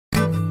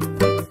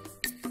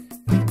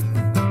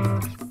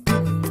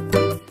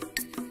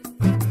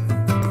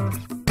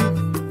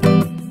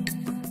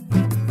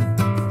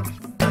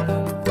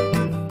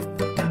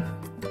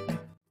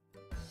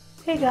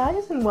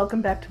guys, and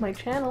welcome back to my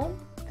channel.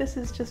 This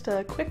is just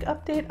a quick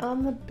update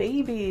on the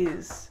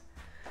babies.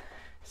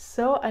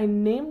 So I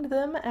named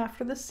them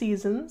after the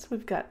seasons.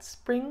 We've got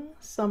spring,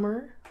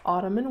 summer,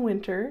 autumn, and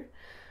winter.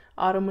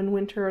 Autumn and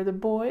winter are the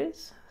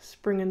boys,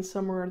 spring and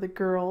summer are the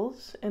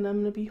girls, and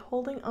I'm going to be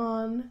holding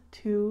on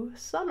to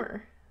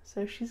Summer.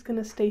 So she's going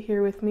to stay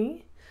here with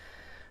me.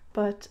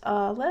 But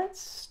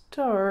let's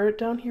start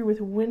down here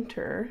with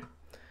Winter.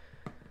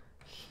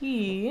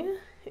 He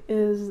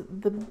is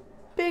the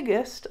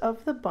biggest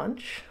of the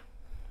bunch.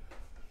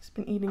 He's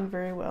been eating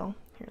very well.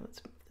 Here,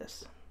 let's move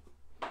this.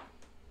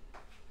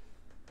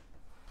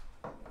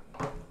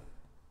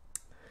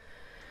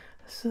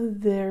 So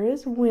there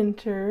is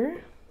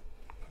Winter.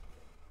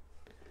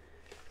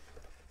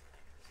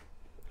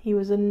 He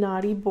was a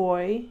naughty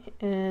boy,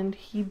 and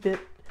he bit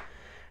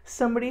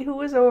somebody who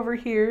was over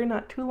here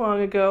not too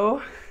long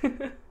ago.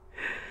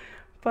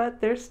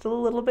 But they're still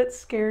a little bit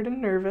scared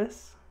and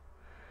nervous.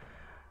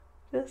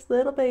 Just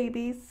little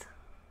babies.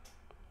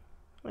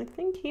 I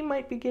think he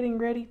might be getting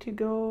ready to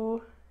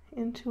go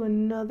into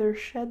another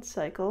shed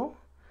cycle,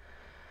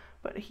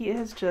 but he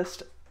has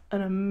just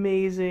an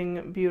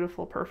amazing,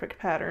 beautiful, perfect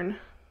pattern.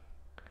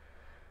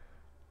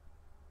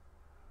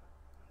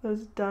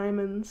 Those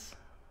diamonds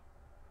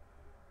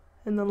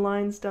and the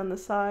lines down the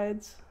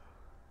sides.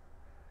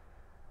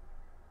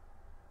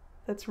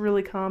 That's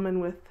really common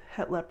with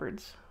het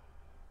leopards.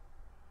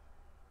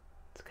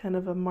 It's kind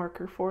of a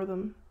marker for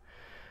them.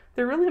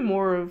 They're really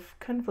more of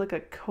kind of like a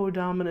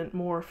codominant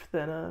morph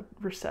than a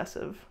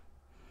recessive.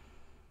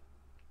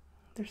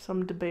 There's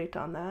some debate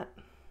on that.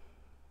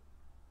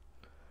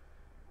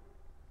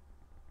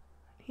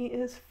 He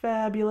is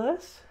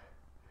fabulous.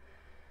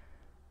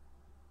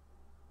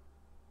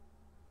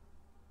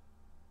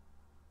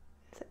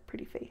 Is that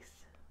pretty face?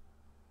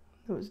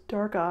 Those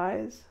dark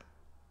eyes.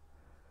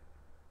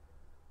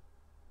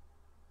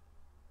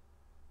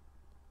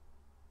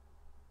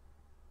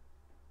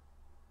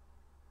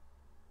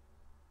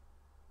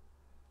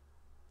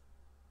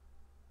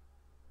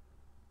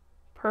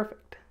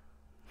 Perfect.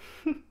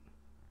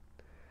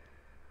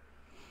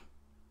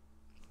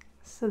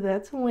 So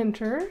that's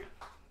Winter,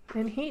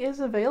 and he is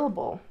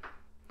available.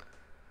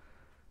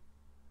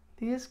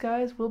 These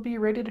guys will be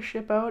ready to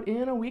ship out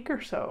in a week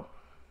or so.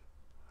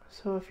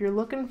 So if you're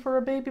looking for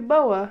a baby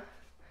boa,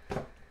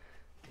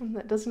 and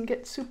that doesn't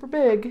get super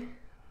big,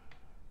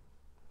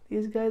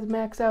 these guys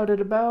max out at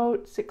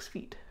about 6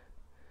 feet.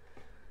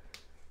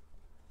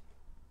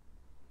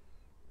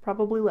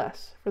 Probably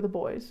less for the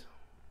boys.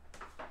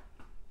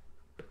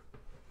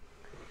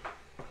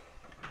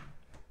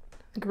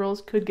 The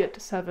girls could get to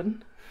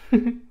 7.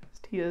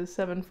 He is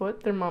 7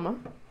 foot, their mama.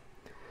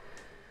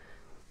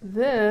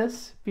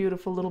 This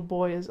beautiful little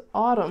boy is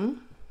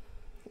Autumn,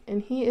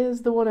 and he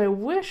is the one I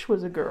wish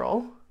was a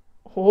girl.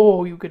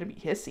 Oh, you're gonna be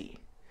hissy.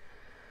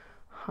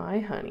 Hi,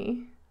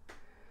 honey.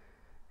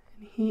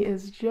 And he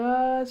is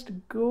just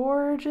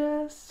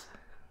gorgeous.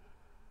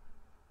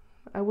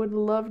 I would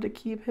love to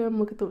keep him.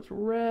 Look at those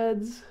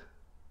reds.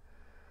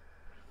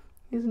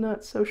 He's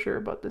not so sure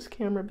about this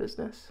camera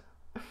business.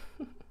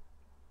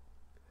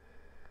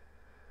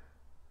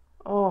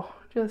 Oh,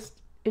 just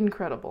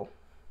incredible.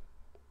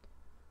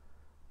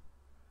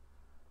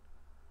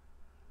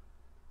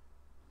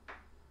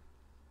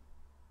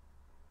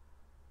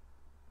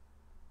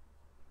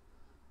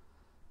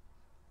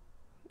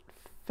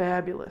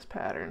 Fabulous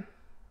pattern.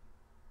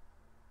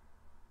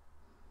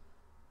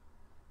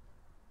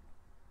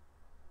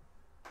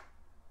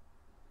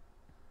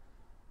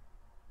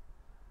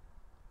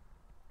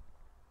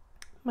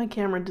 My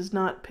camera does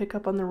not pick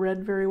up on the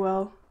red very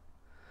well.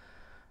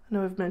 I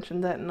know I've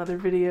mentioned that in other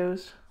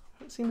videos.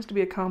 It seems to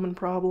be a common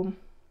problem.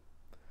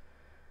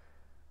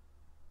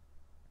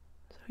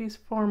 So he's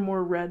far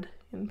more red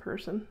in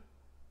person.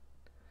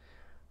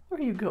 Where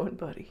are you going,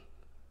 buddy?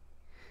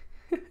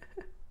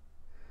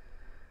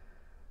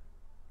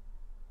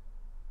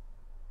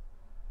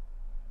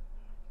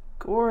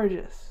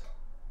 Gorgeous.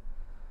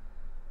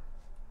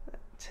 That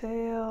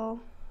tail.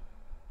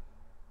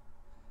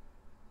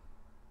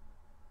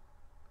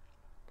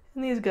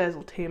 And these guys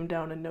will tame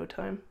down in no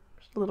time.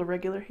 Just a little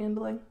regular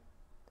handling.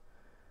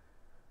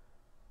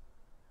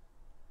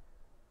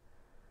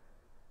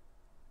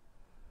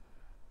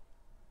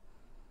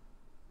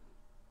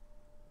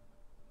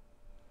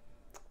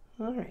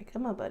 All right,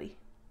 come on, buddy.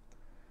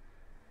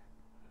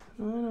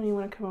 I know you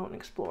want to come out and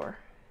explore.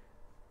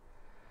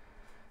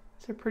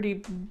 These are pretty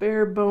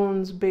bare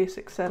bones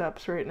basic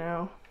setups right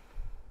now.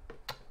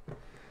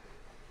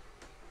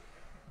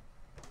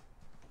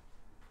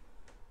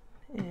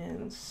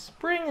 And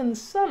spring and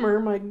summer,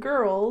 my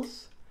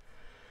girls,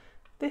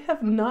 they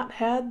have not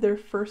had their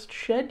first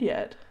shed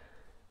yet.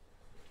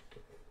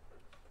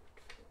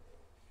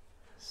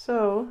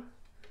 So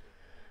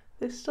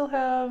they still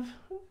have,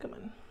 come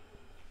on,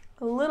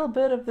 a little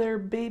bit of their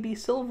baby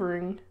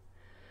silvering,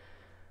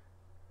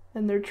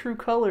 and their true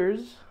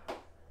colors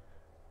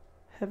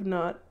have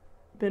not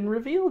been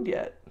revealed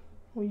yet.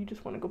 Well, you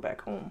just want to go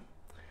back home.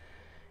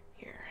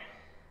 Here.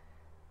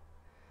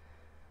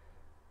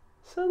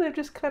 So they've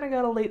just kind of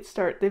got a late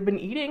start. They've been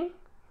eating.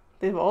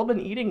 They've all been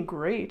eating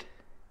great.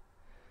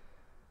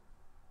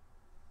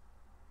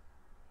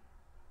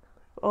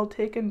 All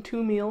taken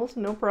 2 meals,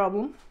 no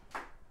problem.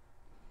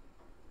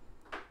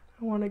 I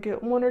want to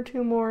get 1 or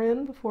 2 more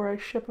in before I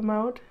ship them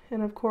out.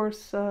 And of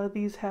course,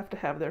 these have to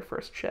have their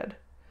first shed.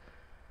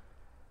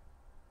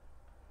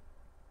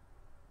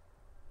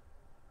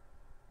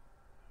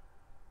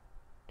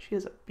 She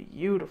has a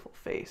beautiful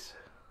face.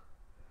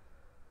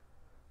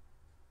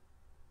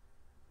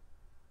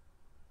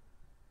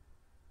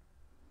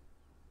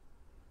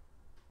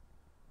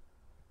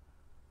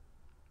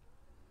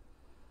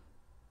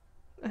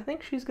 I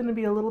think she's going to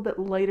be a little bit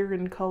lighter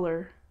in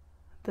color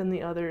than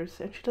the others,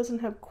 and she doesn't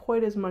have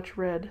quite as much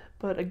red,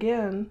 but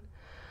again,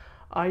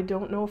 I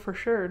don't know for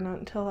sure, not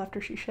until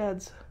after she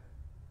sheds.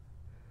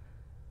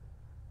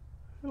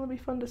 It'll be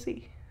fun to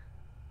see.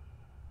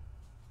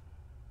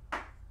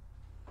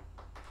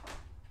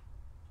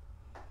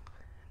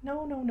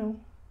 No, no, no.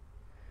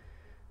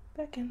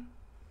 Back in.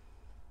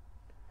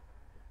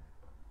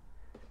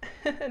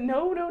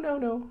 No, no, no,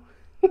 no.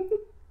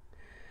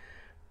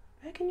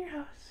 Back in your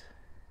house.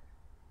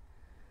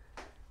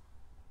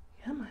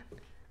 Come on.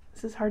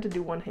 This is hard to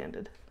do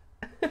one-handed.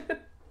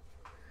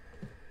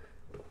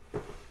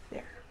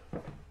 There.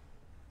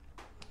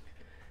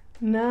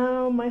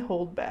 Now my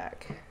hold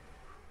back.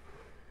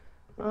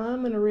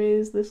 I'm going to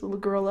raise this little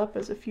girl up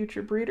as a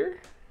future breeder.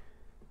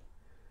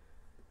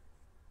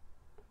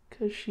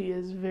 Because she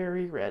is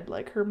very red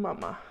like her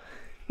mama.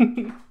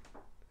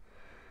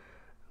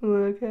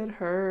 Look at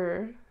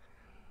her.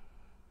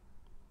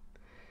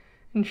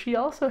 And she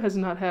also has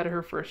not had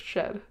her first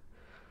shed.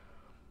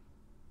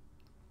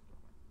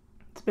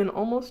 It's been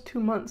almost 2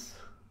 months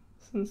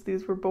since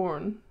these were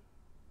born,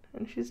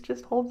 and she's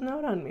just holding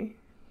out on me.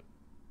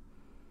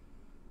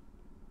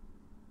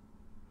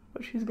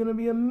 But she's gonna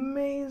be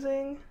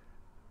amazing.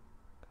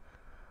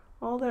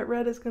 All that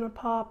red is gonna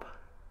pop.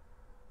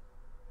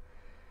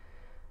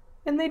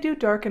 And they do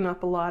darken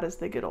up a lot as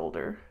they get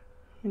older.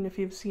 I mean, if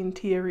you've seen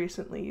Tia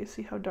recently, you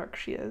see how dark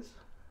she is.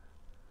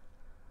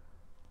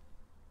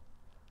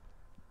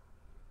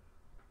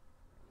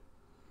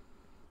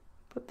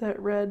 But that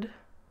red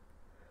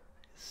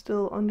is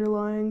still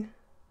underlying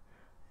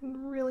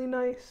and really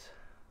nice.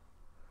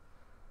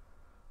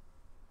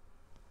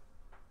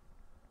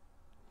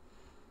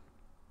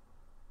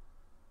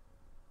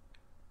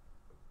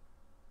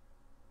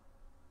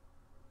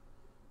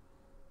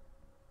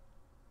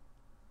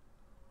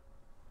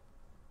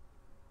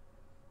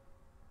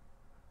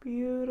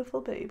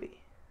 Beautiful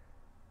baby.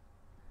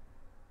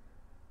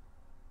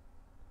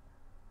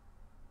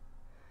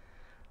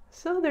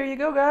 So there you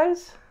go,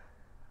 guys.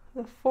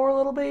 The 4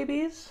 little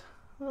babies,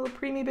 little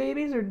preemie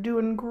babies, are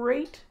doing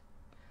great.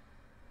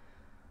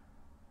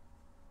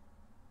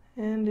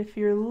 And if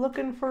you're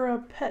looking for a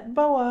pet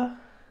boa,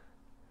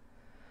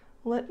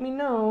 let me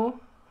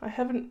know. I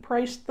haven't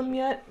priced them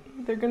yet.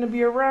 They're going to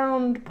be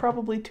around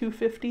probably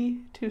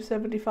 $250,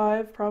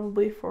 $275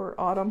 probably for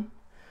autumn,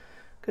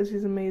 because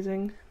he's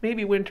amazing.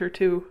 Maybe winter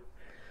too.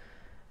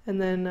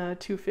 And then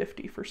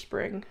 $250 for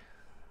spring.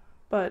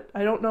 But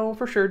I don't know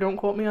for sure. Don't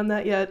quote me on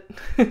that yet.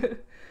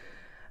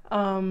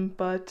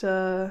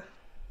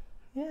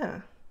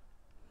 Yeah.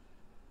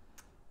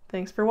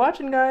 Thanks for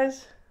watching,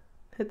 guys.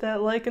 Hit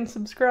that like and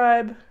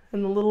subscribe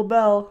and the little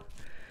bell.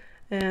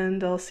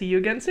 And I'll see you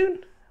again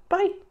soon.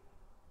 Bye.